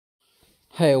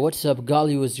Hey, what's up, Gal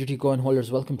USDT coin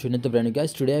holders? Welcome to another brand new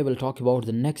guys. Today I will talk about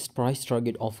the next price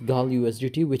target of Gal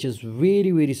USDT, which is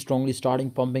very strongly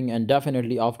starting pumping, and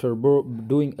definitely after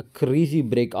doing a crazy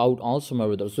breakout also, my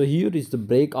brother. So here is the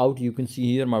breakout you can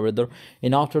see here, my brother,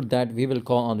 and after that we will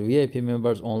call on the VIP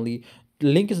members only.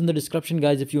 Link is in the description,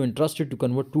 guys, if you're interested to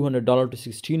convert $200 to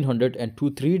 1600 and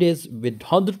 2-3 days with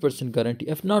 100% guarantee.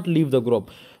 If not, leave the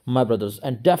group, my brothers.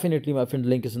 And definitely, my friend,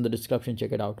 link is in the description.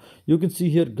 Check it out. You can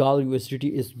see here Gal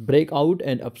USDT is breakout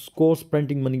and of course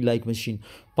printing money like machine.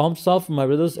 Pumps off, my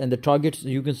brothers, and the targets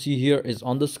you can see here is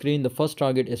on the screen. The first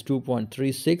target is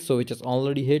 2.36, so which is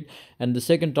already hit, and the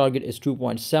second target is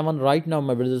 2.7 right now,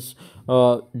 my brothers.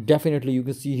 Definitely you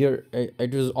can see here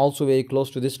it is also very close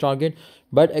to this target,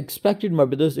 but expected, my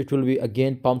brothers, it will be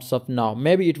again pumps up now.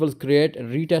 Maybe it will create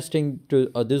retesting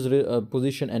to this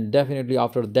position, and definitely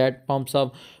after that pumps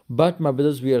up. But my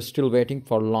brothers, we are still waiting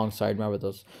for long side, my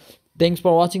brothers. Thanks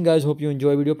for watching, guys. Hope you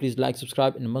enjoy video. Please like,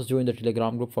 subscribe, and must join the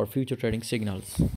Telegram group for future trading signals.